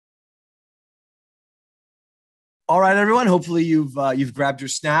All right, everyone. Hopefully you've grabbed your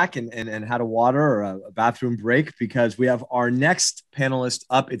snack and had a water or a bathroom break because we have our next panelist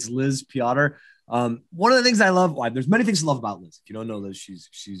up. It's Liz Peotter. One of the things I love, there's many things to love about Liz. If you don't know Liz,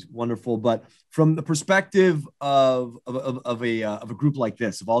 she's wonderful. But from the perspective of a group like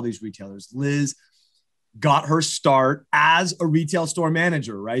this, of all these retailers, Liz got her start as a retail store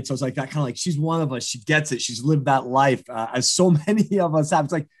manager, right? So it's like that kind of like she's one of us. She gets it. She's lived that life as so many of us have.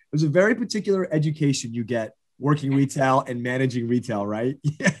 It's like there's a very particular education you get working retail and managing retail, right?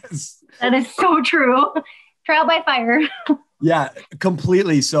 Yes. That is so true. Trial by fire. Yeah,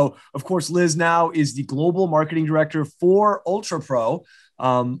 completely. So, of course, Liz now is the global marketing director for UltraPro.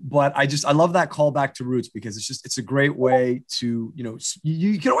 But I love that call back to roots because it's a great way to,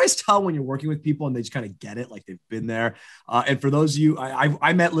 you can always tell when you're working with people and they just kind of get it, like they've been there. And for those of you,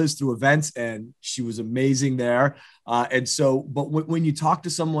 I met Liz through events and she was amazing there. But when you talk to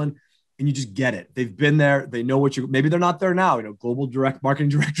someone and you just get it, they've been there, they know maybe they're not there now, global direct marketing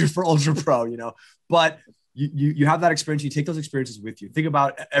director for UltraPro, but you have that experience. You take those experiences with you. Think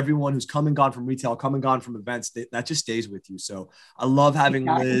about everyone who's come and gone from retail, come and gone from events. That just stays with you. So I love having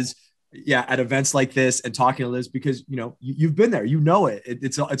Liz, at events like this and talking to Liz because you've been there.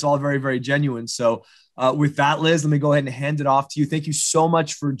 It's all very, very genuine. So with that, Liz, let me go ahead and hand it off to you. Thank you so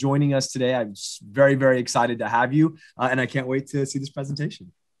much for joining us today. I'm very, very excited to have you, and I can't wait to see this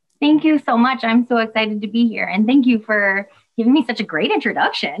presentation. Thank you so much. I'm so excited to be here, and thank you for giving me such a great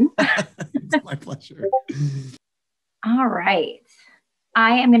introduction. It's my pleasure. All right.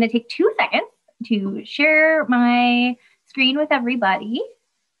 I am going to take 2 seconds to share my screen with everybody.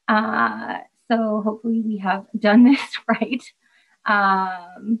 So hopefully we have done this right.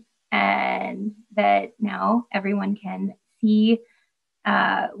 And that now everyone can see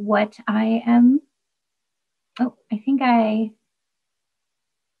what I am. Oh, I think I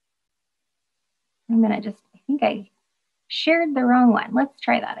shared the wrong one. Let's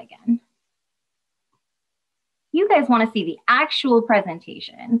try that again. You guys want to see the actual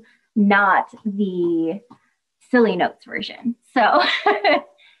presentation, not the silly notes version. So,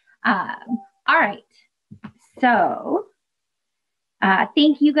 all right. So,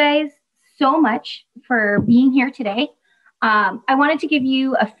 thank you guys so much for being here today. I wanted to give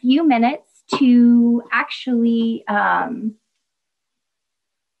you a few minutes to actually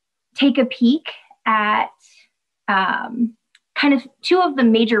take a peek at kind of two of the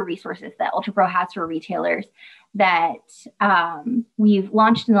major resources that UltraPro has for retailers that we've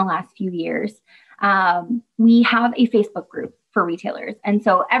launched in the last few years. We have a Facebook group for retailers. And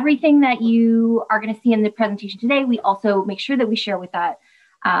so everything that you are going to see in the presentation today, we also make sure that we share with that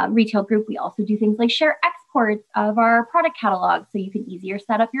retail group. We also do things like share exports of our product catalog so you can easier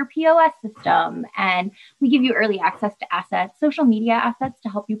set up your POS system. And we give you early access to assets, social media assets to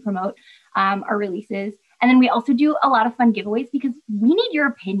help you promote our releases. And then we also do a lot of fun giveaways because we need your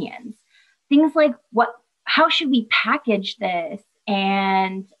opinions. Things like how should we package this?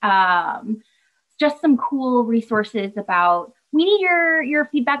 And just some cool resources about, we need your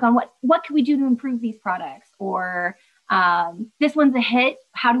feedback on what can we do to improve these products? Or this one's a hit,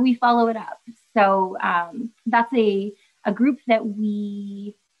 how do we follow it up? So that's a group that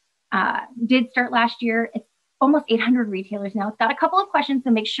we did start last year. It's almost 800 retailers now. It's got a couple of questions,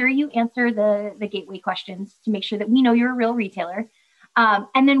 so make sure you answer the gateway questions to make sure that we know you're a real retailer.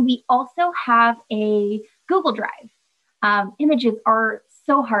 And then we also have a Google Drive. Images are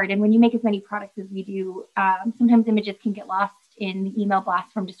so hard, and when you make as many products as we do, sometimes images can get lost in the email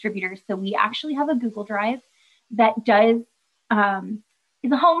blast from distributors. So we actually have a Google Drive that is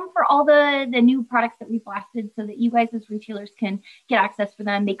a home for all the new products that we've blasted so that you guys as retailers can get access for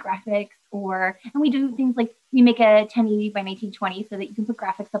them, make graphics, and we do things like we make a 1080 by 1920 so that you can put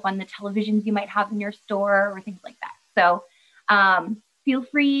graphics up on the televisions you might have in your store or things like that. So feel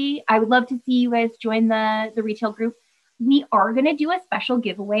free. I would love to see you guys join the retail group. We are going to do a special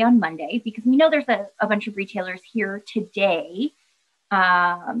giveaway on Monday because we know there's a bunch of retailers here today.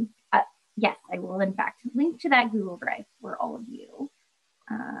 Yes, I will, in fact, link to that Google Drive for all of you.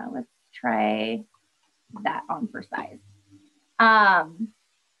 Let's try that on for size.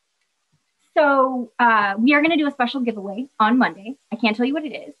 So we are going to do a special giveaway on Monday. I can't tell you what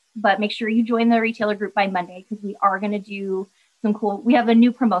it is, but make sure you join the retailer group by Monday because we are going to do some we have a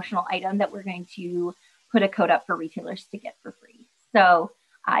new promotional item that we're going to put a code up for retailers to get for free. So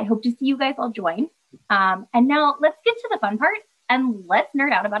I hope to see you guys all join. And now let's get to the fun part and let's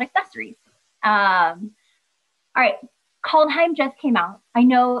nerd out about accessories. All right, Kaldheim just came out. I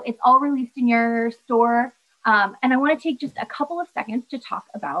know it's all released in your store. And I want to take just a couple of seconds to talk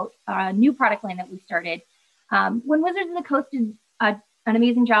about a new product line that we started. When Wizards of the Coast did an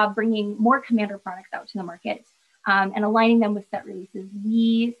amazing job bringing more Commander products out to the market, and aligning them with set releases,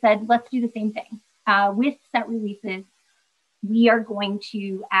 we said, let's do the same thing. With set releases, we are going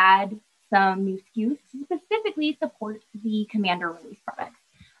to add some new SKUs to specifically support the Commander release products.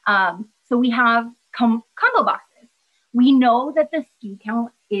 So we have combo boxes. We know that the SKU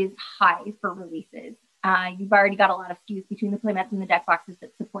count is high for releases. You've already got a lot of SKUs between the playmats and the deck boxes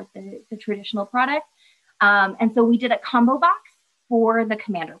that support the traditional product. And so we did a combo box for the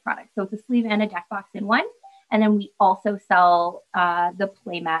Commander product. So it's a sleeve and a deck box in one. And then we also sell the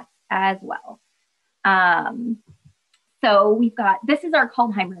playmats as well. So we've got, this is our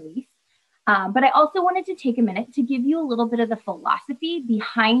Kaldheim release. But I also wanted to take a minute to give you a little bit of the philosophy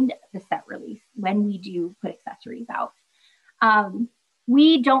behind the set release when we do put accessories out.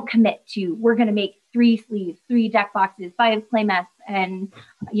 We don't commit to, we're going to make 3 sleeves, 3 deck boxes, 5 playmats, and,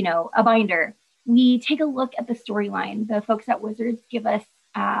 you know, a binder. We take a look at the storyline. The folks at Wizards give us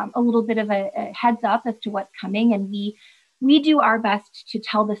a little bit of a heads up as to what's coming, and we do our best to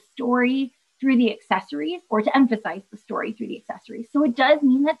tell the story through the accessories, or to emphasize the story through the accessories. So it does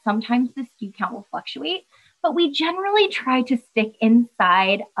mean that sometimes the SKU count will fluctuate, but we generally try to stick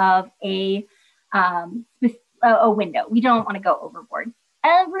inside of a window. We don't want to go overboard.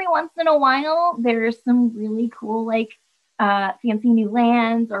 Every once in a while, there's some really cool, like fancy new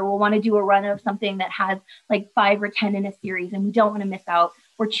lands, or we'll want to do a run of something that has like 5 or 10 in a series, and we don't want to miss out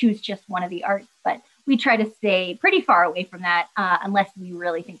or choose just one of the arts. But we try to stay pretty far away from that unless we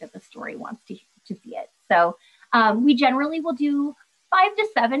really think that the story wants to see it. So we generally will do 5 to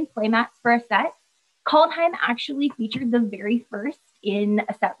 7 playmats for a set. Kaldheim actually featured the very first in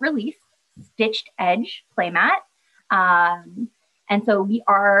a set release, Stitched Edge playmat. And so we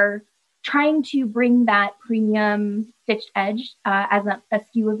are trying to bring that premium Stitched Edge as a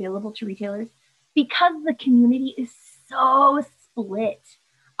SKU available to retailers, because the community is so split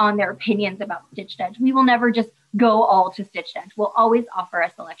on their opinions about Stitched Edge. We will never just go all to Stitched Edge. We'll always offer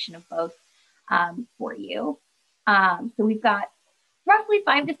a selection of both for you. So we've got roughly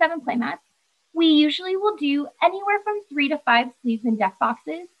 5 to 7 playmats. We usually will do anywhere from 3 to 5 sleeves and deck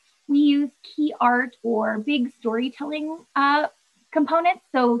boxes. We use key art or big storytelling components.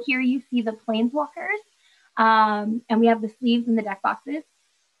 So here you see the Planeswalkers, and we have the sleeves and the deck boxes.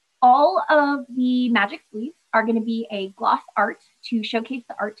 All of the Magic sleeves are going to be a gloss art to showcase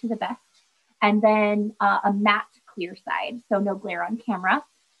the art to the best, and then a matte clear side, so no glare on camera.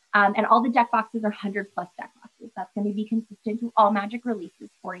 And all the deck boxes are 100+ deck boxes. That's going to be consistent to all Magic releases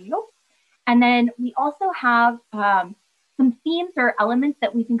for you. And then we also have some themes or elements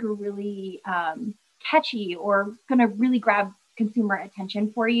that we think are really catchy or going to really grab consumer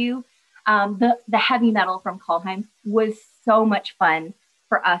attention for you. The heavy metal from Kaldheim was so much fun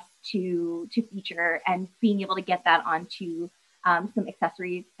for us to feature, and being able to get that onto some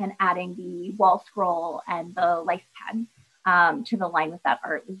accessories and adding the wall scroll and the life pad to the line with that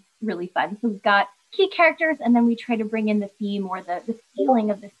art was really fun. So we've got key characters, and then we try to bring in the theme or the feeling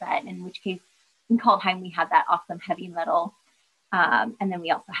of the set, in which case in Kaldheim we had that awesome heavy metal, and then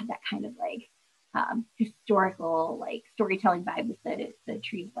we also had that kind of like historical like storytelling vibe with the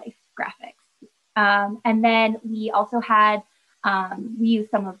Tree of Life graphics. And then we also had we used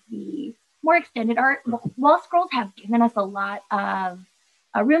some of the more extended art. Wall scrolls have given us a lot of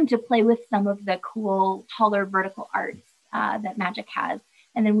room to play with some of the cool, taller vertical arts that Magic has.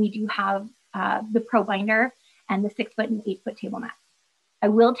 And then we do have the Pro Binder and the 6-foot and 8-foot table mats. I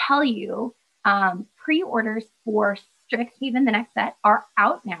will tell you, pre-orders for Strixhaven, the next set, are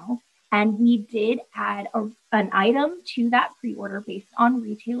out now. And we did add an item to that pre-order based on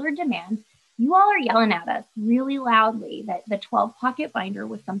retailer demand. You all are yelling at us really loudly that the 12-pocket binder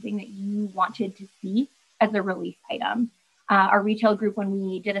was something that you wanted to see as a release item. Our retail group, when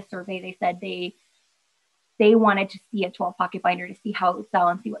we did a survey, they said they wanted to see a 12-pocket binder to see how it would sell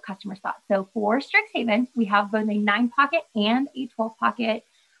and see what customers thought. So for Strixhaven, we have both a 9-pocket and a 12-pocket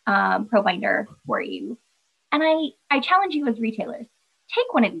Pro Binder for you. And I challenge you as retailers,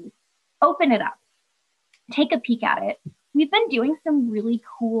 take one of these, open it up, take a peek at it. We've been doing some really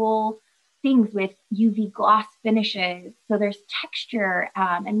cool things with UV gloss finishes. So there's texture,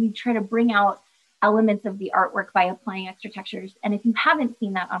 and we try to bring out elements of the artwork by applying extra textures. And if you haven't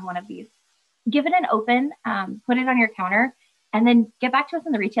seen that on one of these, give it an open, put it on your counter, and then get back to us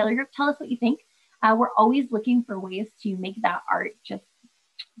in the retailer group. Tell us what you think. We're always looking for ways to make that art just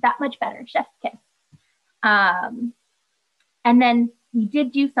that much better. Chef's kiss. And then we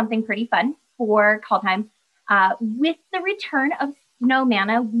did do something pretty fun for Kaldheim. With the return of Snow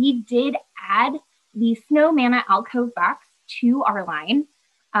Mana, we did add the Snow Mana alcove box to our line.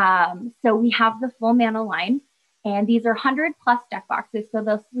 So we have the full mana line, and these are 100+ deck boxes. So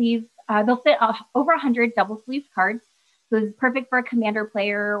they'll sleeve they'll fit over 100 double sleeved cards. So it's perfect for a commander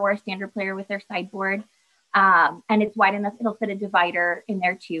player or a standard player with their sideboard. And it's wide enough, it'll fit a divider in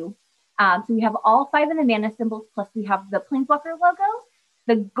there too. So we have all 5 of the mana symbols, plus we have the Planeswalker logo.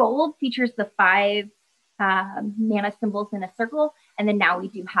 The gold features the 5 mana symbols in a circle. And then now we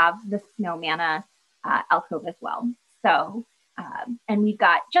do have the snow mana alcove as well. So, and we've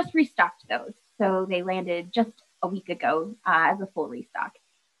got just restocked those. So they landed just a week ago as a full restock.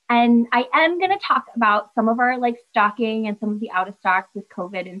 And I am going to talk about some of our like stocking and some of the out of stocks with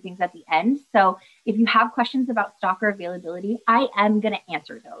COVID and things at the end. So if you have questions about stock or availability, I am going to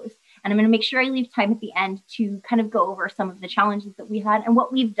answer those. And I'm going to make sure I leave time at the end to kind of go over some of the challenges that we had and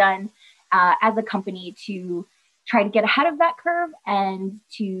what we've done as a company to try to get ahead of that curve and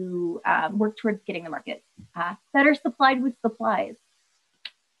to work towards getting the market better supplied with supplies.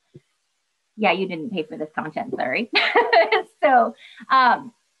 Yeah, you didn't pay for this content, sorry.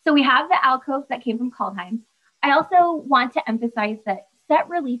 So we have the alcove that came from Kaldheim. I also want to emphasize that set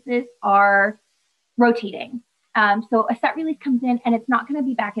releases are rotating. So a set release comes in and it's not going to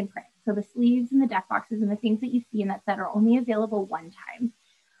be back in print. So the sleeves and the deck boxes and the things that you see in that set are only available one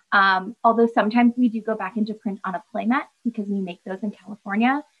time. Although sometimes we do go back into print on a playmat because we make those in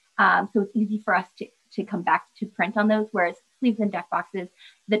California. So it's easy for us to come back to print on those, whereas sleeves and deck boxes,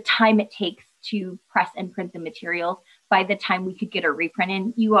 the time it takes to press and print the materials, by the time we could get a reprint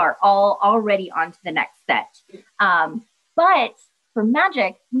in, you are all already on to the next set. But for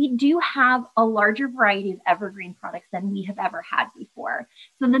Magic, we do have a larger variety of evergreen products than we have ever had before.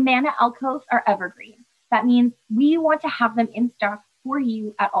 So the mana alcoves are evergreen. That means we want to have them in stock for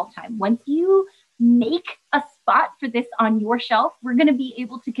you at all time. Once you make a spot for this on your shelf, we're going to be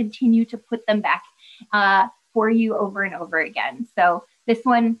able to continue to put them back for you over and over again. So this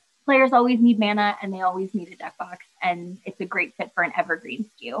one, players always need mana and they always need a deck box, and it's a great fit for an evergreen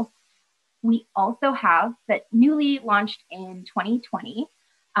SKU. We also have that newly launched in 2020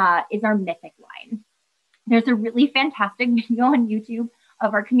 is our Mythic line. There's a really fantastic video on YouTube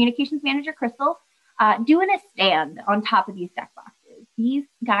of our communications manager, Crystal, doing a stand on top of these deck boxes. These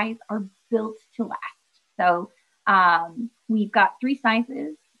guys are built to last. So we've got 3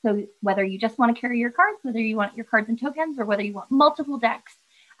 sizes. So whether you just want to carry your cards, whether you want your cards and tokens, or whether you want multiple decks,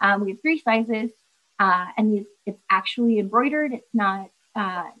 we have 3 sizes, and it's actually embroidered. It's not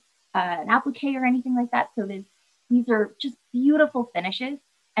an applique or anything like that. So these are just beautiful finishes.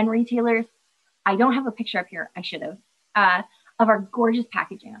 And retailers, I don't have a picture up here, I should have, of our gorgeous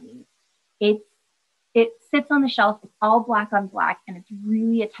packaging on these. It sits on the shelf, it's all black on black, and it's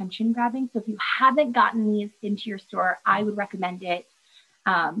really attention grabbing. So if you haven't gotten these into your store, I would recommend it.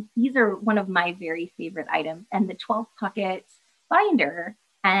 These are one of my very favorite items, and the 12 pocket binder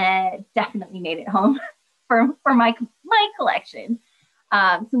definitely made it home for my collection.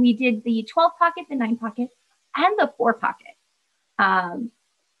 So we did the 12 pocket, the 9 pocket, and the 4 pocket.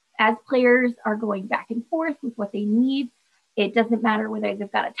 As players are going back and forth with what they need, it doesn't matter whether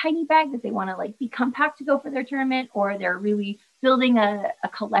they've got a tiny bag that they want to like be compact to go for their tournament, or they're really building a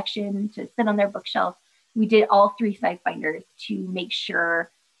collection to sit on their bookshelf. We did all 3 size binders to make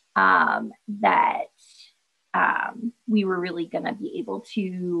sure that we were really going to be able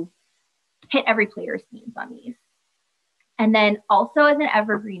to hit every player's needs on these. And then also as an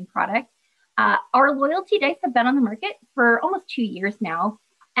evergreen product, our loyalty dice have been on the market for almost 2 years now.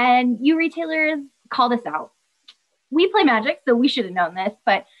 And you retailers called us out. We play Magic, so we should have known this,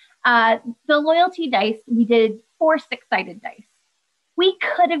 but the loyalty dice, we did 4 6-sided dice. We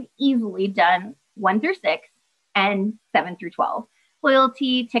could have easily done 1 through 6 and 7 through 12.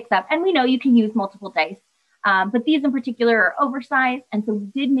 Loyalty ticks up, and we know you can use multiple dice, but these in particular are oversized, and so we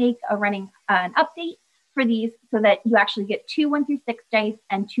did make an update for these so that you actually get 2 1 through 6 dice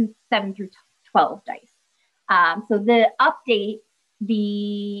and 2 7 through 12 dice. So the update,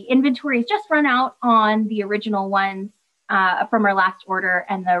 the inventory is just run out on the original ones from our last order,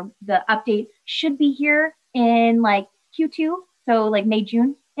 and the update should be here in like Q2, so like May,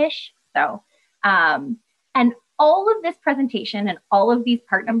 June-ish. So, and all of this presentation and all of these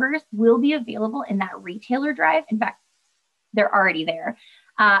part numbers will be available in that retailer drive. In fact, they're already there.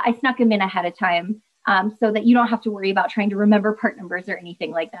 I snuck them in ahead of time so that you don't have to worry about trying to remember part numbers or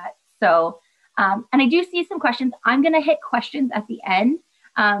anything like that. So, and I do see some questions. I'm going to hit questions at the end.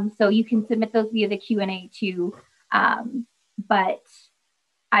 So you can submit those via the Q&A too. But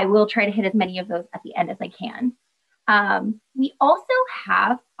I will try to hit as many of those at the end as I can. We also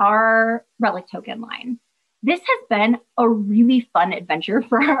have our relic token line. This has been a really fun adventure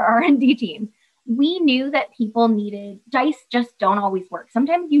for our R&D team. We knew that people needed, dice just don't always work.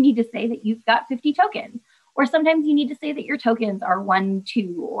 Sometimes you need to say that you've got 50 tokens, Or sometimes you need to say that your tokens are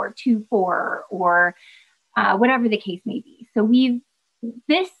 1-2 or 2-4 or whatever the case may be. So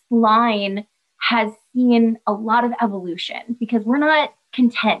this line has seen a lot of evolution because we're not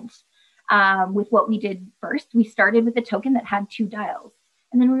content with what we did first. We started with a token that had 2 dials.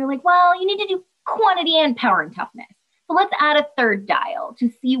 And then we were like, well, you need to do quantity and power and toughness. So let's add a 3rd dial to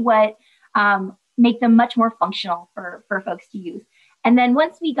see what make them much more functional for folks to use. And then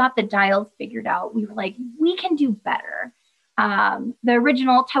once we got the dials figured out, we were like, we can do better. The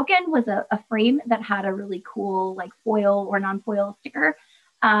original token was a frame that had a really cool like foil or non-foil sticker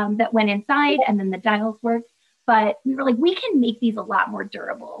that went inside, and then the dials worked. But we were like, we can make these a lot more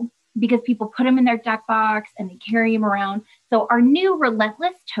durable because people put them in their deck box and they carry them around. So our new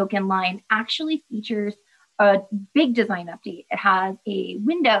Relentless token line actually features a big design update. It has a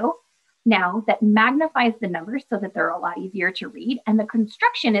window now that magnifies the numbers so that they're a lot easier to read. And the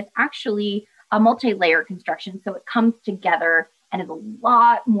construction is actually a multi-layer construction. So it comes together and is a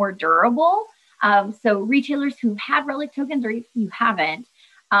lot more durable. So retailers who've had Relic tokens, or if you haven't,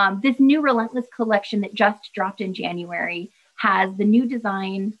 this new Relentless collection that just dropped in January has the new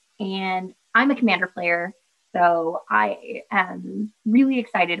design, and I'm a Commander player. So I am really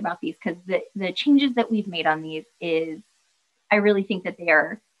excited about these because the changes that we've made on these I really think that they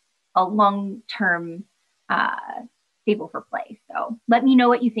are a long-term staple for play. So let me know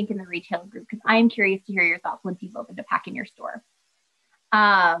what you think in the retail group because I am curious to hear your thoughts once you've opened a pack in your store.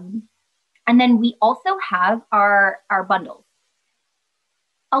 And then we also have our bundles.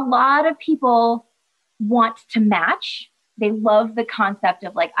 A lot of people want to match. They love the concept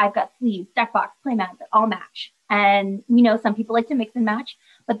of like, I've got sleeves, deck box, playmat that all match. And we know some people like to mix and match,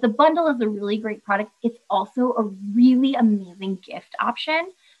 but the bundle is a really great product. It's also a really amazing gift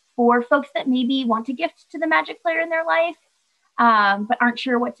option for folks that maybe want to gift to the Magic player in their life, but aren't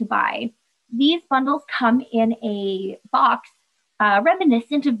sure what to buy. These bundles come in a box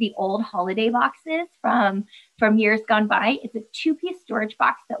reminiscent of the old holiday boxes from years gone by. It's a 2-piece storage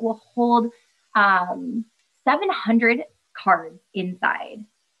box that will hold 700 cards inside.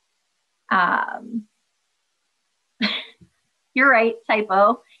 You're right,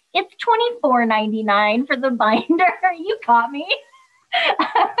 typo. It's $24.99 for the binder. You caught me.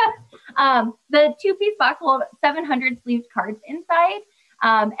 The 2-piece box will have 700 sleeved cards inside,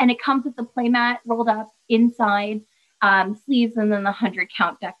 and it comes with the playmat rolled up inside, sleeves, and then the 100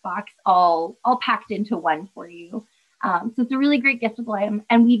 count deck box all packed into one for you. So it's a really great giftable item,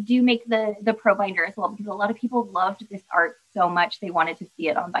 and we do make the pro binder as well because a lot of people loved this art so much they wanted to see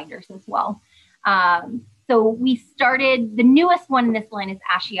it on binders as well. So we started, the newest one in this line is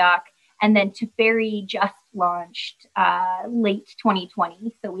Ashiok, and then Teferi just launched late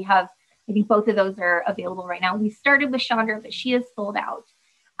 2020. So we have, I think both of those are available right now. We started with Chandra, but she is sold out.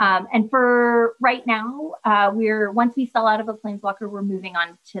 And for right now, once we sell out of a Planeswalker, we're moving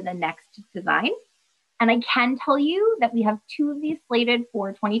on to the next design. And I can tell you that we have 2 of these slated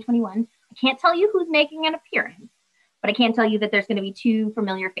for 2021. I can't tell you who's making an appearance, but I can tell you that there's going to be 2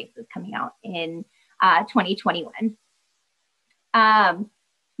 familiar faces coming out in 2021.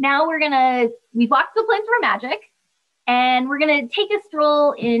 Now we've walked the plains for Magic, and we're going to take a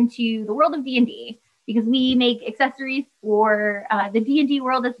stroll into the world of D&D because we make accessories for the D&D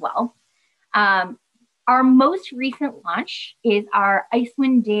world as well. Our most recent launch is our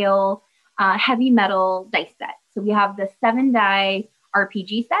Icewind Dale heavy metal dice set. So we have the 7-die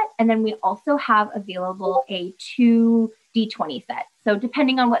RPG set, and then we also have available a 2D20 set. So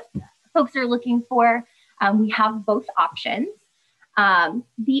depending on what folks are looking for, we have both options.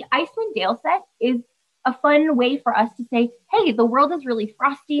 The Icewind Dale set is a fun way for us to say, hey, the world is really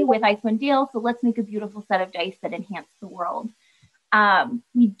frosty with Icewind Dale, so let's make a beautiful set of dice that enhance the world.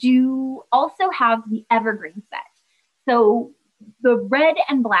 We do also have the Evergreen set. So the red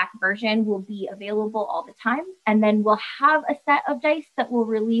and black version will be available all the time, and then we'll have a set of dice that will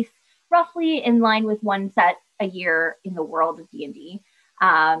release roughly in line with 1 set a year in the world of D&D.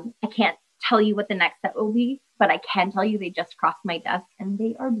 I can't tell you what the next set will be, but I can tell you they just crossed my desk and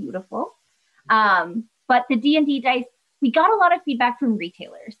they are beautiful. But the D&D dice, we got a lot of feedback from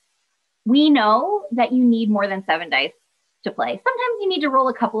retailers. We know that you need more than 7 dice to play. Sometimes you need to roll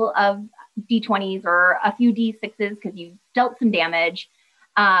a couple of D20s or a few D6s because you dealt some damage.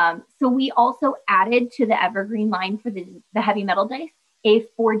 So we also added to the Evergreen line for the heavy metal dice a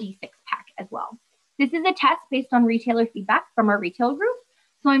 4D6 pack as well. This is a test based on retailer feedback from our retail group.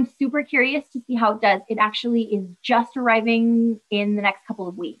 So I'm super curious to see how it does. It actually is just arriving in the next couple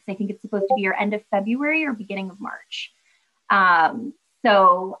of weeks. I think it's supposed to be your end of February or beginning of March.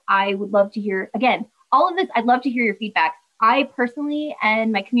 So I would love to hear, again, all of this, I'd love to hear your feedback. I personally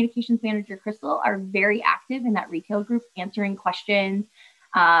and my communications manager, Crystal, are very active in that retail group, answering questions,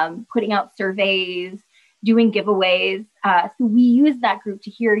 putting out surveys, doing giveaways. So we use that group to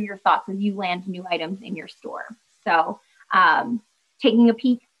hear your thoughts as you land new items in your store. So taking a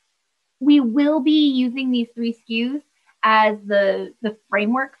peek, we will be using these 3 SKUs as the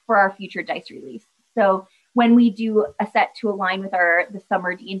framework for our future dice release. So when we do a set to align with the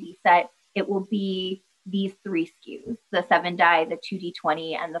summer D&D set, it will be these 3 SKUs, the 7 die, the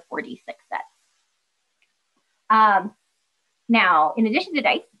 2D20, and the 4D6 sets. Now, in addition to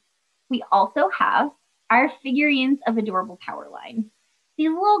dice, we also have our Figurines of Adorable Power line. These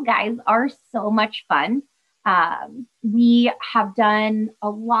little guys are so much fun. We have done a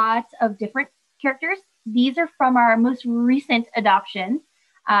lot of different characters. These are from our most recent adoption.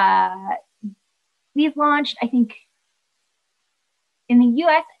 These launched, I think, in the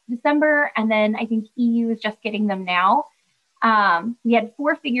US December, and then I think EU is just getting them now. We had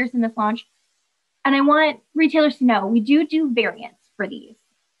 4 figures in this launch, and I want retailers to know we do variants for these.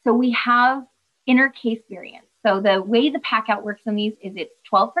 So we have inner case variants. So the way the pack out works on these is it's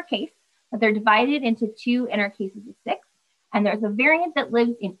 12 per case, but they're divided into 2 inner cases of 6, and there's a variant that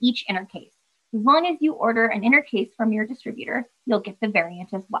lives in each inner case. As long as you order an inner case from your distributor, you'll get the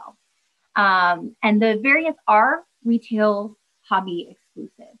variant as well. And the variants are retail hobby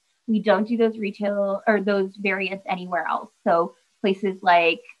exclusive. We don't do those retail or those variants anywhere else. So places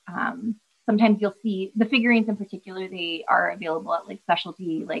like sometimes you'll see the figurines in particular, they are available at like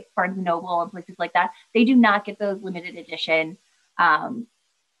specialty, like Barnes and Noble and places like that. They do not get those limited edition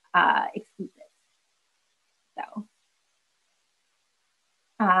exclusives. So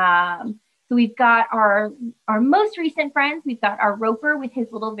we've got our most recent friends. We've got our Roper with his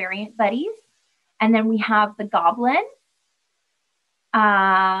little variant buddies. And then we have the Goblin.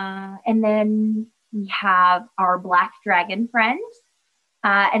 And then we have our Black Dragon friend.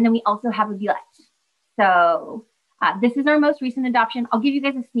 And then we also have a Violette. So this is our most recent adoption. I'll give you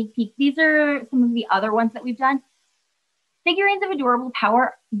guys a sneak peek. These are some of the other ones that we've done. Figurines of Adorable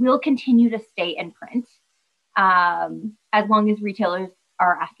Power will continue to stay in print as long as retailers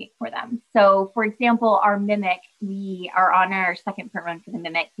are asking for them. So for example, our Mimic, we are on our second print run for the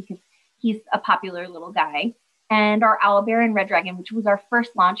Mimic because he's a popular little guy. And our Owlbear and Red Dragon, which was our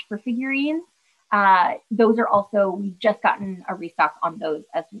first launch for figurines, those are also, we've just gotten a restock on those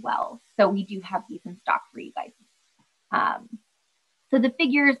as well. So we do have these in stock for you guys. So the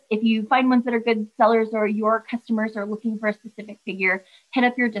figures, if you find ones that are good sellers or your customers are looking for a specific figure, hit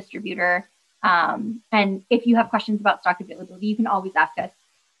up your distributor. And if you have questions about stock availability, you can always ask us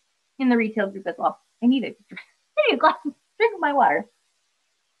in the retail group as well. I need a glass of drink of my water.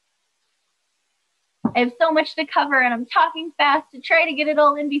 I have so much to cover and I'm talking fast to try to get it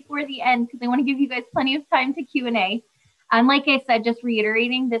all in before the end because I want to give you guys plenty of time to Q&A. And like I said, just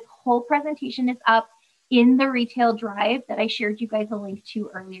reiterating, this whole presentation is up in the retail drive that I shared you guys a link to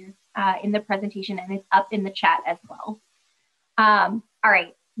earlier in the presentation, and it's up in the chat as well. All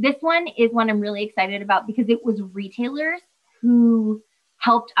right, this one is one I'm really excited about because it was retailers who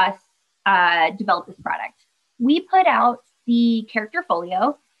helped us develop this product. We put out the character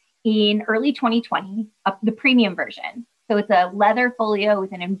folio in early 2020, the premium version. So it's a leather folio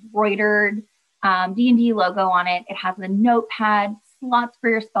with an embroidered D&D logo on it. It has a notepad, slots for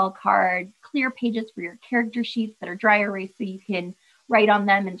your spell card, clear pages for your character sheets that are dry erase so you can write on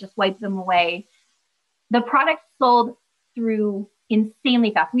them and just wipe them away. The product sold through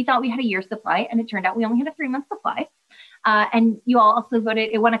insanely fast. We thought we had a year's supply, and it turned out we only had a 3-month supply. And you all also voted,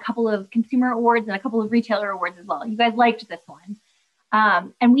 it won a couple of consumer awards and a couple of retailer awards as well. You guys liked this one.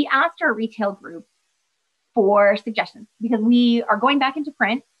 And we asked our retail group for suggestions because we are going back into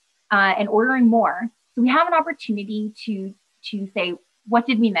print and ordering more. So we have an opportunity to say, what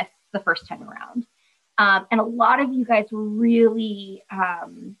did we miss the first time around? And a lot of you guys really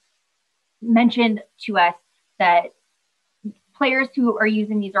mentioned to us that players who are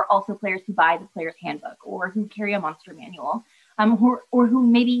using these are also players who buy the player's handbook or who carry a monster manual, or who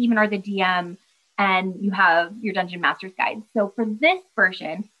maybe even are the DM and you have your Dungeon Master's Guide. So for this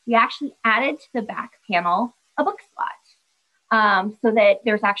version, we actually added to the back panel a book slot so that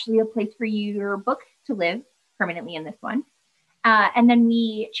there's actually a place for your book to live permanently in this one. And then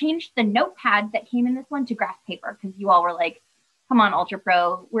we changed the notepad that came in this one to graph paper because you all were like, come on,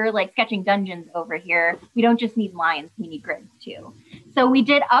 UltraPro, we're like sketching dungeons over here. We don't just need lines, we need grids too. So we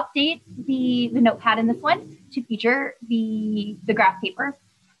did update the notepad in this one to feature the graph paper.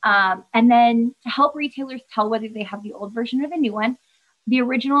 And then to help retailers tell whether they have the old version or the new one, the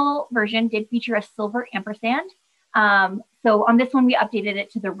original version did feature a silver ampersand. So on this one, we updated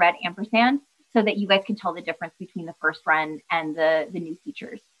it to the red ampersand. so that you guys can tell the difference between the first run and the new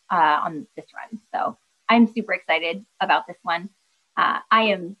features on this run. So I'm super excited about this one. I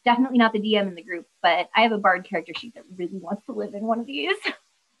am definitely not the DM in the group, but I have a bard character sheet that really wants to live in one of these.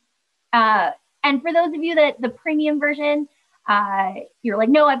 And for those of you that the premium version, you're like,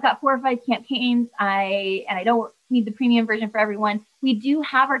 no, I've got 4 or 5 campaigns, I don't need the premium version for everyone. We do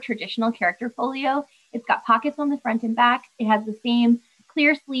have our traditional character folio. It's got pockets on the front and back. It has the same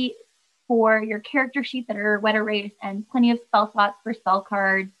clear sleeve for your character sheet that are wet erased, and plenty of spell slots for spell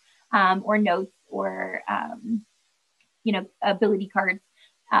cards or notes or ability cards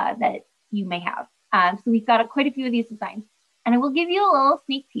that you may have. So we've got quite a few of these designs. And I will give you a little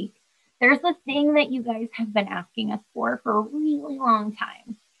sneak peek. There's the thing that you guys have been asking us for a really long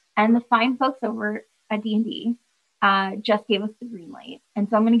time. And the fine folks over at D&D just gave us the green light. And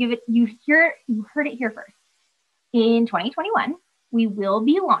so I'm going to give it, you heard it here first. In 2021, we will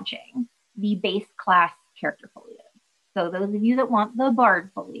be launching the base class character folio. So those of you that want the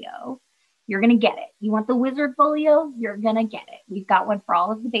Bard folio, you're going to get it. You want the Wizard folio, you're going to get it. We've got one for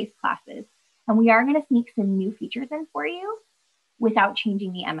all of the base classes. And we are going to sneak some new features in for you without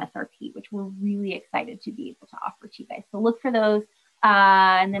changing the MSRP, which we're really excited to be able to offer to you guys. So look for those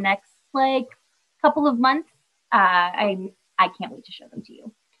in the next couple of months. I can't wait to show them to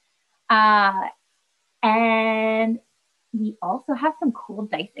you. And we also have some cool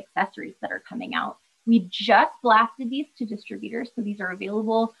dice accessories that are coming out. We just blasted these to distributors, so these are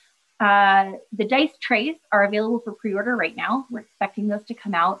available. The dice trays are available for pre-order right now. We're expecting those to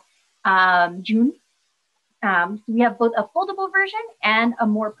come out June. So we have both a foldable version and a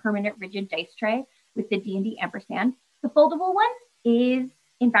more permanent rigid dice tray with the D&D ampersand. The foldable one is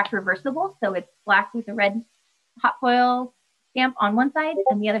in fact reversible, so it's black with a red hot foil stamp on one side,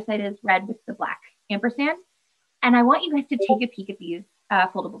 and the other side is red with the black ampersand. And I want you guys to take a peek at these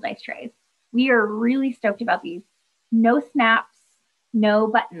foldable dice trays. We are really stoked about these. No snaps, no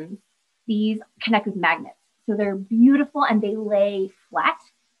buttons. These connect with magnets. So they're beautiful and they lay flat.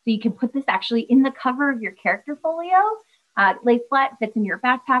 So you can put this actually in the cover of your character folio. Lays flat, fits in your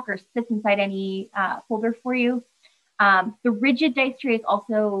backpack or sits inside any folder for you. The rigid dice tray is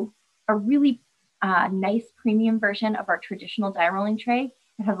also a really nice premium version of our traditional die rolling tray.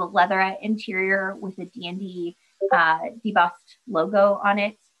 It has a leatherette interior with a D&D debossed logo on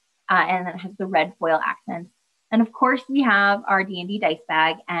it. And then it has the red foil accents. And of course, we have our D&D dice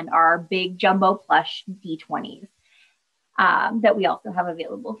bag and our big jumbo plush D20s that we also have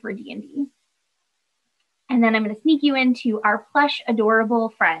available for D&D. And then I'm going to sneak you into our plush adorable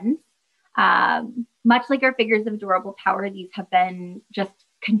friends. Much like our figures of adorable power, these have been just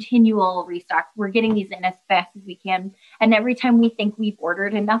continual restock. We're getting these in as fast as we can. And every time we think we've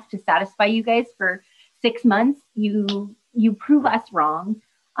ordered enough to satisfy you guys for 6 months, you prove us wrong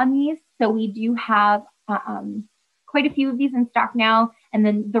on these. So we do have quite a few of these in stock now, and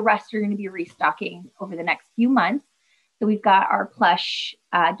then the rest are going to be restocking over the next few months. So we've got our plush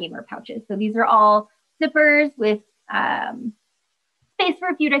gamer pouches. So these are all zippers with space for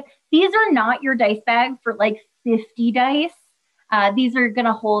a few dice. These are not your dice bag for 50 dice. These are going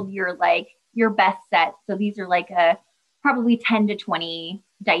to hold your best set. So these are probably 10 to 20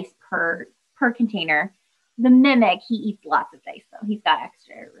 dice per container. The Mimic, he eats lots of dice though. He's got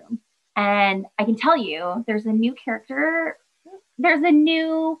extra room. And I can tell you, there's a new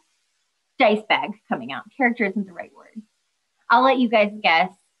dice bag coming out. Character isn't the right word. I'll let you guys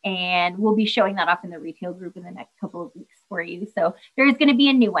guess, and we'll be showing that off in the retail group in the next couple of weeks for you. So there's going to be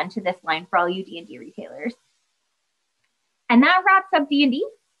a new one to this line for all you D&D retailers. And that wraps up D&D.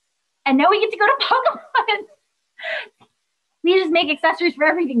 And now we get to go to Pokemon. We just make accessories for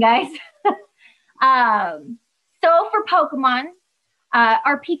everything, guys. So for Pokemon,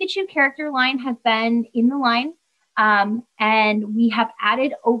 our Pikachu character line has been in the line. And we have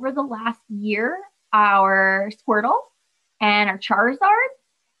added over the last year our Squirtle and our Charizard.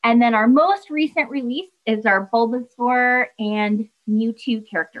 And then our most recent release is our Bulbasaur and Mewtwo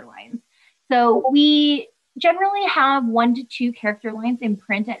character lines. So we generally have 1 to 2 character lines in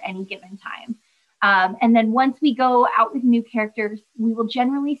print at any given time. And then once we go out with new characters, we will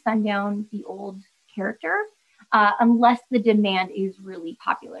generally sundown the old character unless the demand is really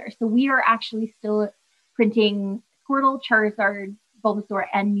popular. So we are actually still printing Squirtle, Charizard, Bulbasaur,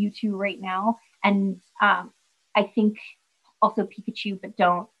 and Mewtwo right now. And I think also Pikachu, but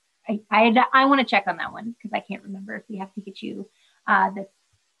I want to check on that one because I can't remember if we have Pikachu that's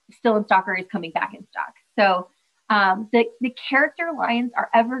still in stock or is coming back in stock. So the character lines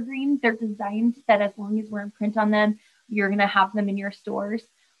are evergreen. They're designed that as long as we're in print on them, you're going to have them in your stores.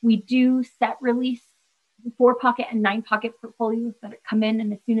 We do set release 4-pocket and 9-pocket portfolios that come in.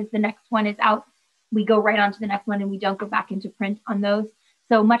 And as soon as the next one is out, we go right on to the next one and we don't go back into print on those.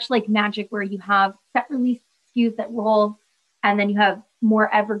 So much like Magic, where you have set release SKUs that roll, and then you have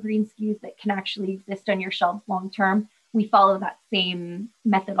more evergreen SKUs that can actually exist on your shelves long term, we follow that same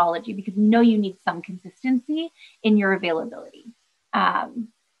methodology because we know you need some consistency in your availability.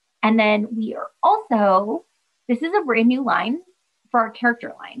 And then we are also, this is a brand new line for our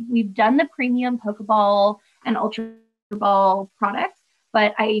character line. We've done the premium Pokeball and Ultra Ball products,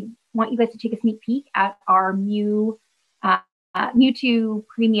 but I want you guys to take a sneak peek at our Mewtwo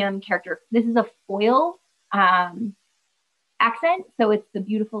premium character. This is a foil accent, so it's the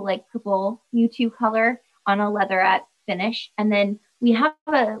beautiful like purple Mewtwo color on a leatherette finish. And then we have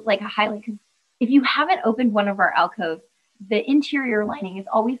a highlight, because if you haven't opened one of our alcoves, the interior lining is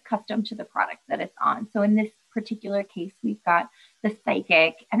always custom to the product that it's on. So in this particular case, we've got the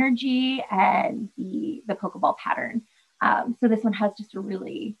psychic energy and the Pokeball pattern. So this one has just a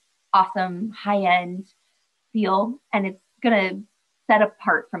really awesome high-end feel, and it's gonna set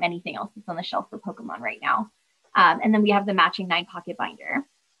apart from anything else that's on the shelf for Pokemon right now. And then we have the matching 9-pocket binder.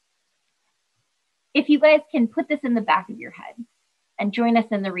 If you guys can put this in the back of your head and join us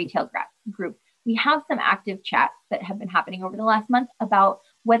in the retail group, we have some active chats that have been happening over the last month about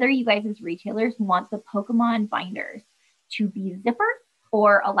whether you guys as retailers want the Pokemon binders to be zipper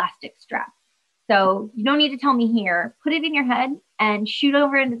or elastic strap. So you don't need to tell me here, put it in your head and shoot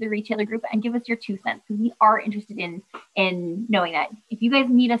over into the retailer group and give us your 2 cents, because we are interested in knowing that. If you guys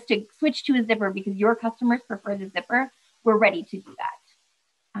need us to switch to a zipper because your customers prefer the zipper, we're ready to do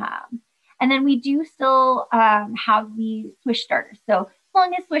that. And then we do still have the Swish starters. So as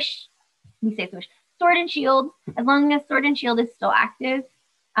long as Sword and Shield, as long as Sword and Shield is still active,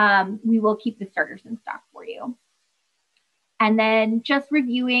 we will keep the starters in stock for you. And then just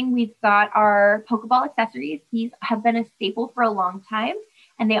reviewing, we've got our Pokeball accessories. These have been a staple for a long time,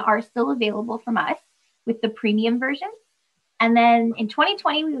 and they are still available from us with the premium version. And then in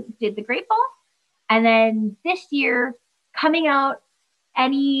 2020, we did the Great Ball. And then this year, coming out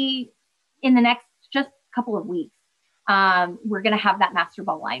in the next just couple of weeks, we're going to have that Master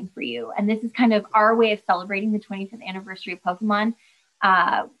Ball line for you. And this is kind of our way of celebrating the 25th anniversary of Pokemon,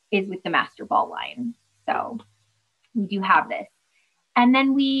 is with the Master Ball line. So we do have this. And then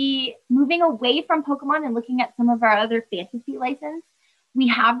moving away from Pokemon and looking at some of our other fantasy license, we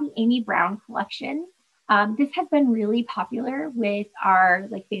have the Amy Brown collection. This has been really popular with our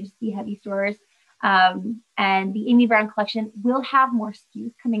fantasy heavy stores. And the Amy Brown collection will have more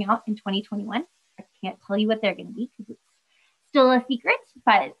SKUs coming out in 2021. I can't tell you what they're going to be because it's still a secret,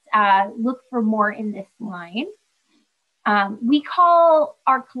 but look for more in this line. We call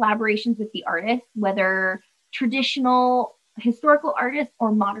our collaborations with the artists, whether traditional historical artists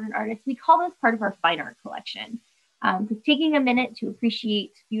or modern artists, we call those part of our fine art collection. Because taking a minute to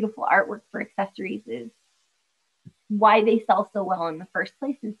appreciate beautiful artwork for accessories is why they sell so well in the first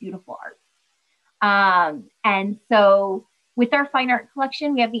place, is beautiful art. And so with our fine art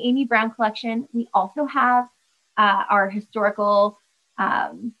collection, we have the Amy Brown collection. We also have our historical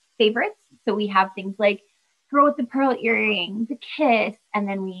favorites. So we have things like Girl with the Pearl Earring, The Kiss, and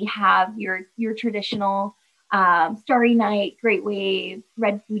then we have your traditional Starry Night, Great Wave,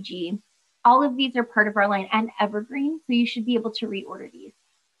 Red Fuji. All of these are part of our line, and Evergreen, so you should be able to reorder these.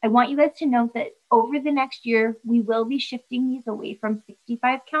 I want you guys to note that over the next year, we will be shifting these away from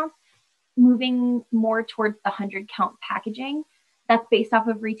 65 counts, moving more towards the 100 count packaging. That's based off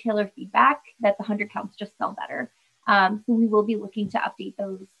of retailer feedback that the 100 counts just sell better. So we will be looking to update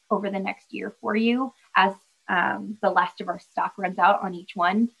those over the next year for you as the last of our stock runs out on each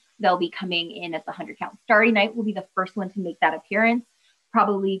one. They'll be coming in at the 100 count. Starry Night will be the first one to make that appearance.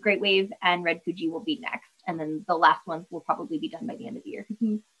 Probably Great Wave and Red Fuji will be next. And then the last ones will probably be done by the end of the year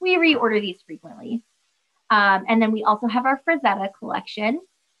because we reorder these frequently. And then we also have our Frazetta collection.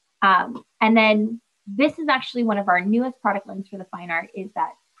 And then this is actually one of our newest product lines for the fine art, is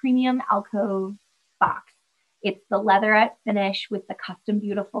that premium alcove box. It's the leatherette finish with the custom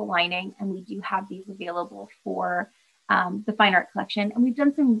beautiful lining. And we do have these available for the fine art collection. And we've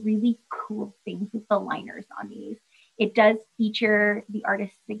done some really cool things with the liners on these. It does feature the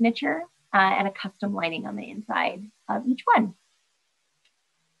artist's signature and a custom lining on the inside of each one.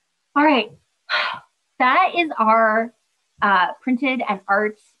 All right, that is our printed and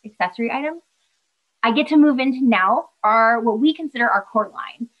art accessory items. I get to move into now what we consider our core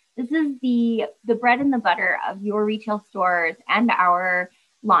line. This is the bread and the butter of your retail stores and our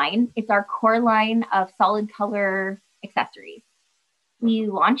line. It's our core line of solid color accessories. We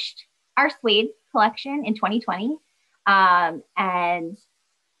launched our suede collection in 2020, and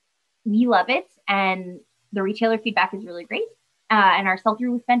we love it. And the retailer feedback is really great. And our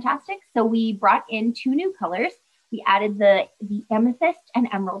sell-through was fantastic. So we brought in 2 new colors. We added the amethyst and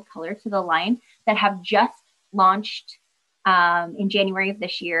emerald color to the line that have just launched in January of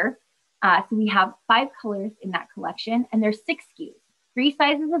this year. So we have 5 colors in that collection, and there's 6 SKUs, 3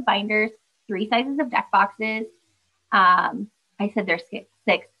 sizes of binders, 3 sizes of deck boxes. I said there's 6.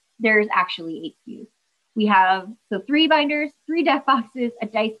 There's actually 8 SKUs. We have 3 binders, 3 deck boxes, a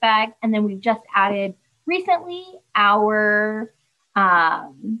dice bag, and then we've just added recently our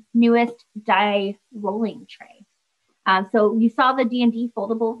newest die rolling tray. So you saw the D&D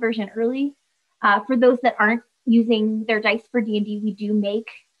foldable version early. For those that aren't using their dice for D&D, we do make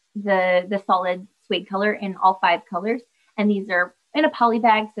the solid suede color in all 5 colors. And these are in a poly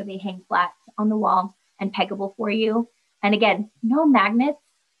bag, so they hang flat on the wall and peggable for you. And again, no magnets,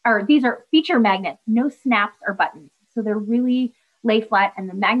 or these are feature magnets, no snaps or buttons. So they're really lay flat, and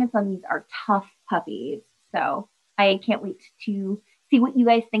the magnets on these are tough puppies. So I can't wait to see what you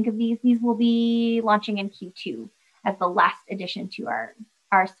guys think of these. These will be launching in Q2 as the last addition to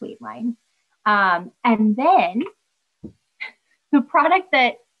our suede line. And then the product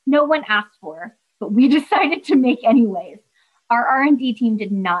that no one asked for, but we decided to make anyways. Our R&D team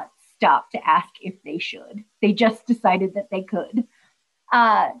did not stop to ask if they should. They just decided that they could.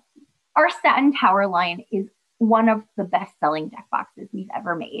 Our Satin Tower line is one of the best-selling deck boxes we've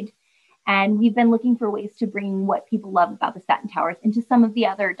ever made. And we've been looking for ways to bring what people love about the Satin Towers into some of the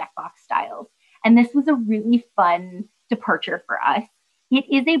other deck box styles. And this was a really fun departure for us. It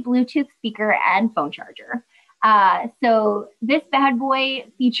is a Bluetooth speaker and phone charger. So this bad boy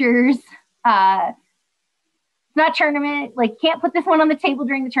features, it's not tournament, like can't put this one on the table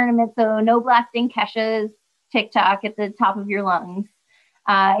during the tournament. So no blasting Kesha's TikTok at the top of your lungs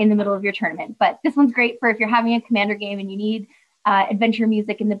in the middle of your tournament. But this one's great for if you're having a commander game and you need adventure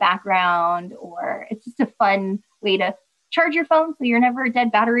music in the background, or it's just a fun way to charge your phone so you're never a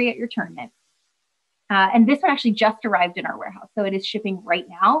dead battery at your tournament. And this one actually just arrived in our warehouse. So it is shipping right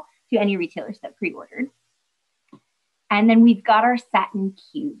now to any retailers that pre-ordered. And then we've got our satin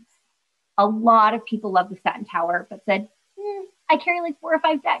cubes. A lot of people love the Satin Tower, but said, I carry like 4 or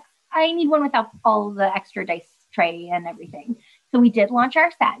 5 decks. I need one without all the extra dice tray and everything. So we did launch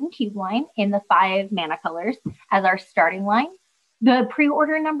our Satin Cube line in the 5 mana colors as our starting line. The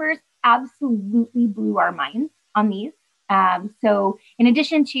pre-order numbers absolutely blew our minds on these. So in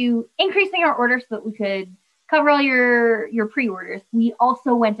addition to increasing our orders so that we could cover all your pre-orders, we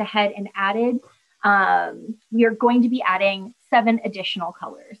also went ahead and added, we are going to be adding 7 additional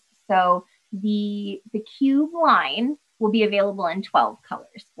colors. So the cube line will be available in 12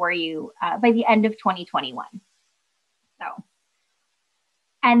 colors for you by the end of 2021. So,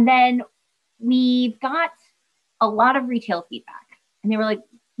 and then we've got a lot of retail feedback, and they were like,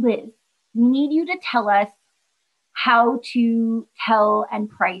 Liz, we need you to tell us how to tell and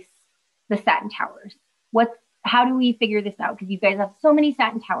price the Satin Towers. How do we figure this out? Because you guys have so many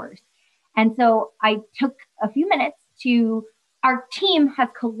Satin Towers. And so I took a few minutes our team has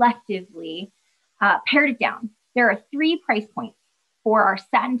collectively pared it down. There are 3 price points for our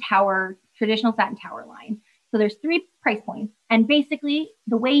Satin Tower, traditional Satin Tower line. So there's 3 price points. And basically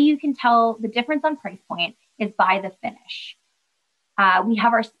the way you can tell the difference on price point is by the finish. We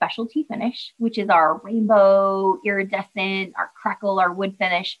have our specialty finish, which is our rainbow, iridescent, our crackle, our wood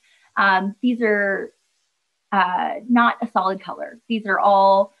finish. These are not a solid color. These are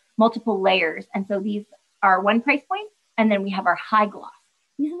all multiple layers. And so these are 1 price point. And then we have our high gloss.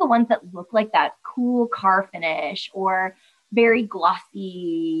 These are the ones that look like that cool car finish or very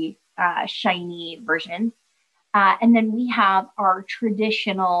glossy, shiny version. And then we have our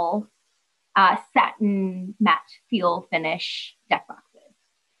traditional satin matte feel finish deck boxes.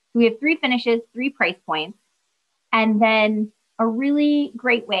 So we have 3 finishes, 3 price points. And then a really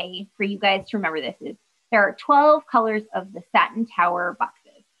great way for you guys to remember this is there are 12 colors of the Satin Tower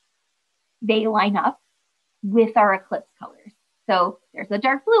boxes. They line up with our Eclipse colors. So there's a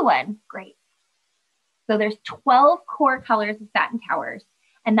dark blue one, great. So there's 12 core colors of Satin Towers,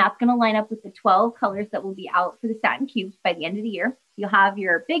 and that's gonna line up with the 12 colors that will be out for the Satin Cubes by the end of the year. You'll have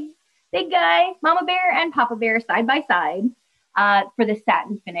your big guy, Mama Bear and Papa Bear side by side for the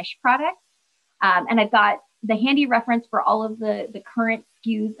satin finish product. And I've got the handy reference for all of the current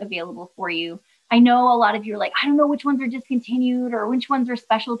SKUs available for you. I know a lot of you are like, I don't know which ones are discontinued or which ones are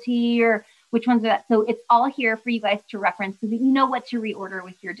specialty or which ones are that. So it's all here for you guys to reference so that you know what to reorder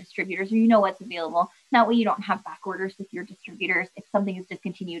with your distributors or you know what's available. That way you don't have back orders with your distributors if something is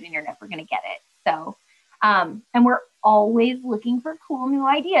discontinued and you're never going to get it. So, and we're always looking for cool new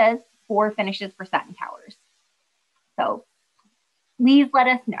ideas for finishes for Satin Towers. So please let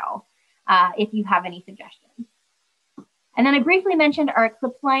us know. if you have any suggestions. And then I briefly mentioned our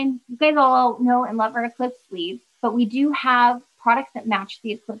Eclipse line. You guys all know and love our Eclipse sleeves, but we do have products that match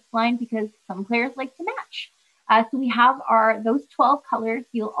the Eclipse line because some players like to match. So we have those 12 colors.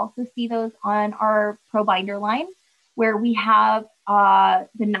 You'll also see those on our Pro Binder line, where we have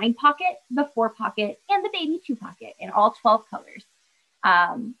the 9 pocket, the 4 pocket, and the baby 2 pocket in all 12 colors.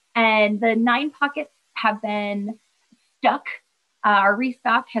 And the 9 pockets have been stuck. Our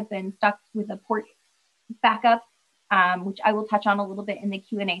restock has been stuck with a port backup, which I will touch on a little bit in the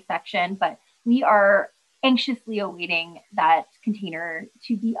Q&A section, but we are anxiously awaiting that container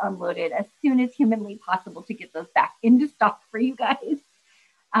to be unloaded as soon as humanly possible to get those back into stock for you guys.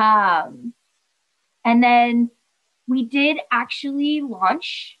 And then we did actually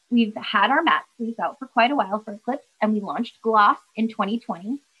launch, we've had our matte sleeves out for quite a while for Eclipse, and we launched gloss in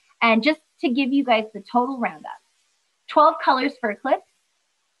 2020. And just to give you guys the total roundup, 12 colors for Eclipse.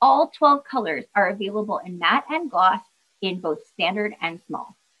 All 12 colors are available in matte and gloss in both standard and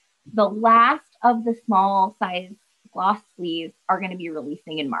small. The last of the small size gloss sleeves are going to be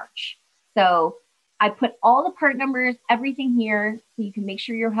releasing in March. So I put all the part numbers, everything here, so you can make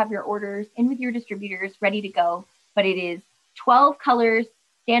sure you have your orders in with your distributors ready to go. But it is 12 colors,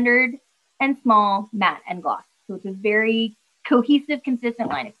 standard and small, matte and gloss. So it's a very cohesive, consistent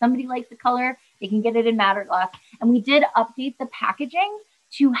line. If somebody likes a color, they can get it in matte or gloss. And we did update the packaging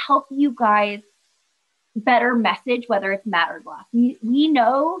to help you guys better message whether it's matte or gloss. We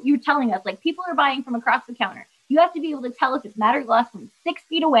know you're telling us, like, people are buying from across the counter. You have to be able to tell if it's matte or gloss from 6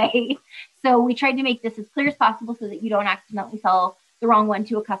 feet away. So we tried to make this as clear as possible so that you don't accidentally sell the wrong one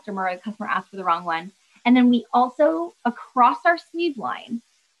to a customer or the customer asks for the wrong one. And then we also, across our sleeve line,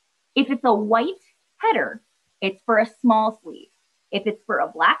 if it's a white header, it's for a small sleeve. If it's for a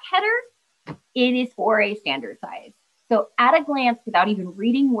black header, it is for a standard size. So at a glance, without even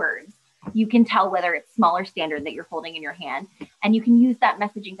reading words, you can tell whether it's small or standard that you're holding in your hand. And you can use that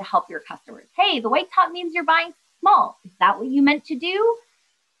messaging to help your customers. Hey, the white top means you're buying small. Is that what you meant to do?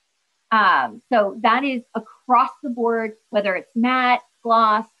 So that is across the board, whether it's matte,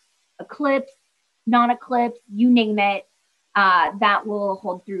 gloss, Eclipse, non-Eclipse, you name it, that will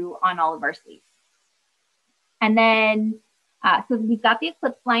hold through on all of our sleeves. And then, so we've got the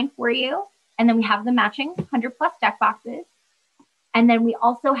Eclipse line for you. And then we have the matching 100+ deck boxes. And then we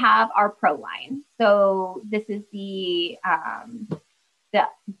also have our Pro line. So this is the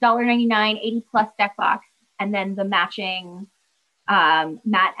 $1.99, 80+ deck box, and then the matching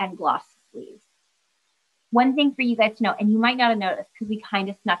matte and gloss sleeves. One thing for you guys to know, and you might not have noticed because we kind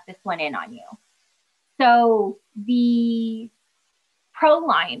of snuck this one in on you. So the Pro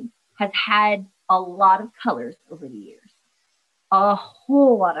line has had a lot of colors over the years, a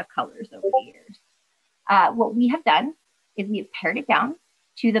whole lot of colors over the years. What we have done is we have pared it down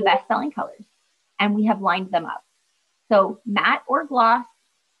to the best-selling colors, and we have lined them up. So matte or gloss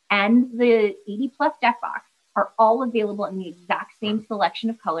and the 80+ deck box are all available in the exact same selection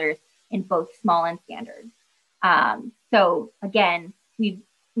of colors in both small and standard. So again, we've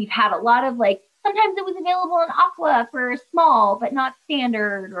had a lot of, like, sometimes it was available in aqua for small, but not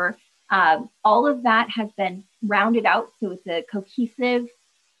standard, or all of that has been rounded out. So it's a cohesive,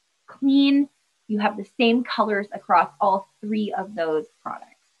 clean, you have the same colors across all 3 of those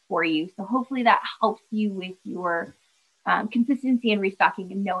products for you. So hopefully that helps you with your consistency and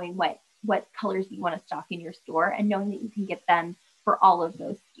restocking and knowing what colors you want to stock in your store and knowing that you can get them for all of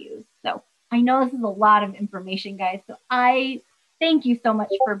those SKUs. So I know this is a lot of information, guys. So I thank you so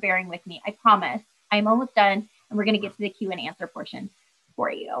much for bearing with me. I promise I'm almost done and we're going to get to the Q and answer portion for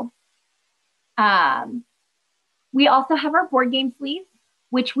you. We also have our board game sleeves,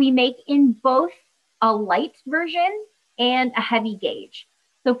 which we make in both a light version and a heavy gauge.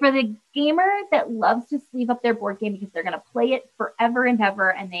 So for the gamer that loves to sleeve up their board game because they're going to play it forever and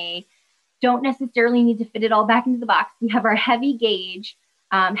ever, and they don't necessarily need to fit it all back into the box, we have our heavy gauge,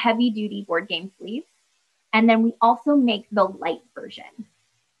 heavy duty board game sleeves. And then we also make the light version.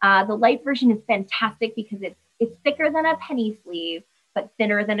 The light version is fantastic because it's thicker than a penny sleeve, but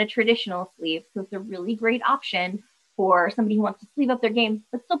thinner than a traditional sleeve. So it's a really great option for somebody who wants to sleeve up their game,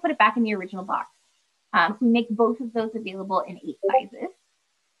 but still put it back in the original box. So we make both of those available in 8 sizes.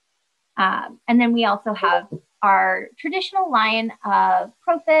 And then we also have our traditional line of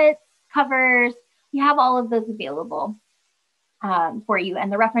profits, covers. We have all of those available for you.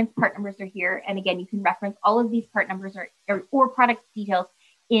 And the reference part numbers are here. And again, you can reference all of these part numbers or product details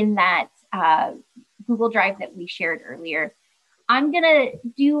in that Google Drive that we shared earlier. I'm going to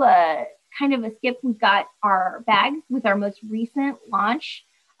do a kind of a skip. We've got our bags with our most recent launch.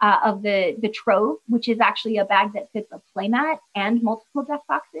 of the Trove, which is actually a bag that fits a playmat and multiple deck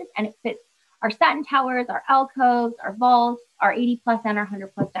boxes. And it fits our satin towers, our alcoves, our vaults, our 80 plus and our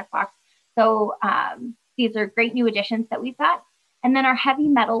 100 plus deck box. So these are great new additions that we've got. And then our heavy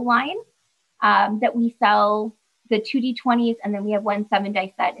metal line that we sell the 2D20s, and then we have 1 7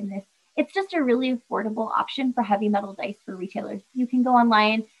 dice set in this. It's just a really affordable option for heavy metal dice for retailers. You can go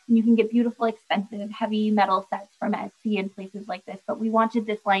online and you can get beautiful, expensive heavy metal sets from Etsy and places like this. But we wanted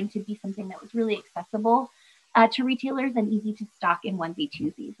this line to be something that was really accessible to retailers and easy to stock in onesie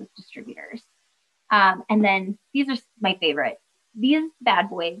twosies with distributors. And then these are my favorite. These bad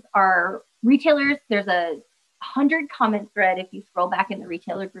boys are retailers. There's a 100 comment thread if you scroll back in the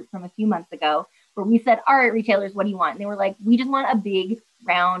retailer group from a few months ago, where we said, all right, retailers, what do you want? And they were like, we just want a big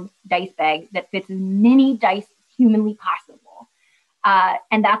round dice bag that fits as many dice as humanly possible.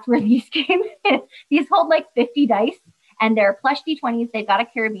 And that's where these came in. These hold like 50 dice, and they're plush D20s. They've got a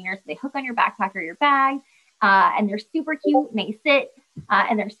carabiner, so they hook on your backpack or your bag. And they're super cute, and they sit,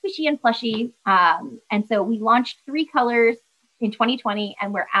 and they're squishy and plushy. And so we launched 3 colors in 2020,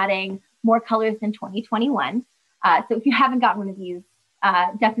 and we're adding more colors in 2021. So if you haven't gotten one of these,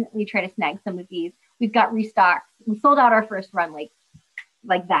 definitely try to snag some of these. We've got restocks. We sold out our first run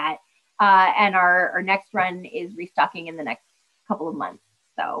like that. And our next run is restocking in the next couple of months.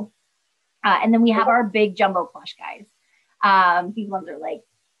 So, and then we have our big jumbo plush guys. These ones are like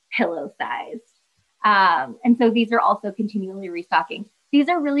pillow sized. And so these are also continually restocking. These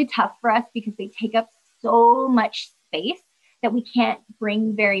are really tough for us because they take up so much space that we can't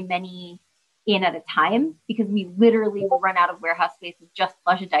bring very many in at a time, because we literally will run out of warehouse space with just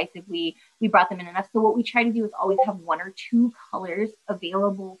plush dice if we brought them in enough. So what we try to do is always have 1 or 2 colors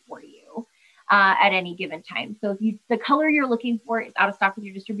available for you at any given time. So if the color you're looking for is out of stock with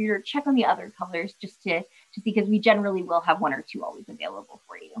your distributor, check on the other colors just to see, because we generally will have 1 or 2 always available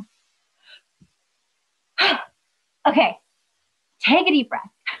for you. Okay, take a deep breath.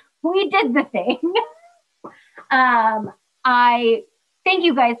 We did the thing. I thank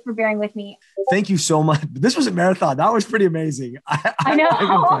you guys for bearing with me. Thank you so much. This was a marathon. That was pretty amazing. I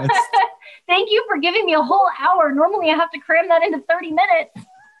know. Thank you for giving me a whole hour. Normally I have to cram that into 30 minutes.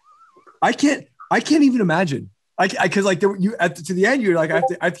 I can't even imagine. Because like to the end, you're like, I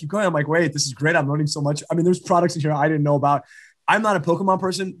have to keep going. I'm like, wait, this is great. I'm learning so much. I mean, there's products in here I didn't know about. I'm not a Pokemon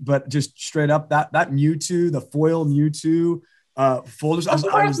person, but just straight up that Mewtwo, the foil Mewtwo folders. Of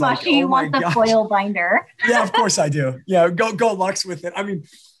course, Mushy, you want the foil binder. Yeah, of course I do. Yeah, go Lux with it. I mean,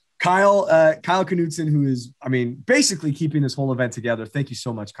 Kyle Knudsen, who is, I mean, basically keeping this whole event together. Thank you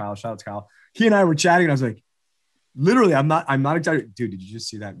so much, Kyle. Shout out to Kyle. He and I were chatting, and I was like, literally, I'm not excited. Dude, did you just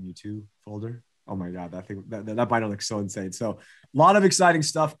see that Mewtwo folder? Oh my God, that binder looks so insane. So a lot of exciting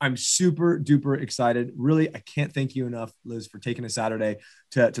stuff. I'm super duper excited. Really, I can't thank you enough, Liz, for taking a Saturday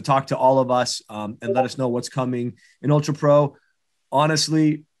to talk to all of us and let us know what's coming in UltraPro.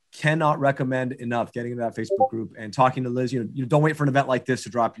 Honestly, cannot recommend enough getting into that Facebook group and talking to Liz. You don't wait for an event like this to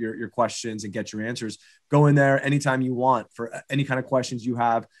drop your questions and get your answers. Go in there anytime you want for any kind of questions you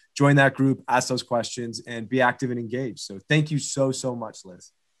have. Join that group, ask those questions, and be active and engaged. So thank you so much,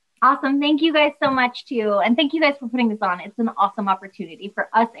 Liz. Awesome. Thank you guys so much too. And thank you guys for putting this on. It's an awesome opportunity for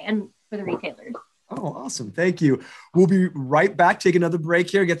us and for the retailers. Oh, awesome. Thank you. We'll be right back. Take another break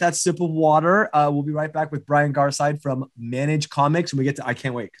here. Get that sip of water. We'll be right back with Brian Garside from Manage Comics. And I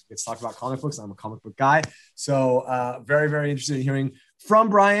can't wait because we get to talk about comic books. I'm a comic book guy. So very, very interested in hearing from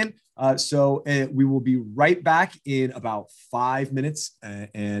Brian. So we will be right back in about 5 minutes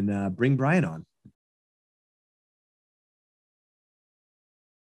and bring Brian on.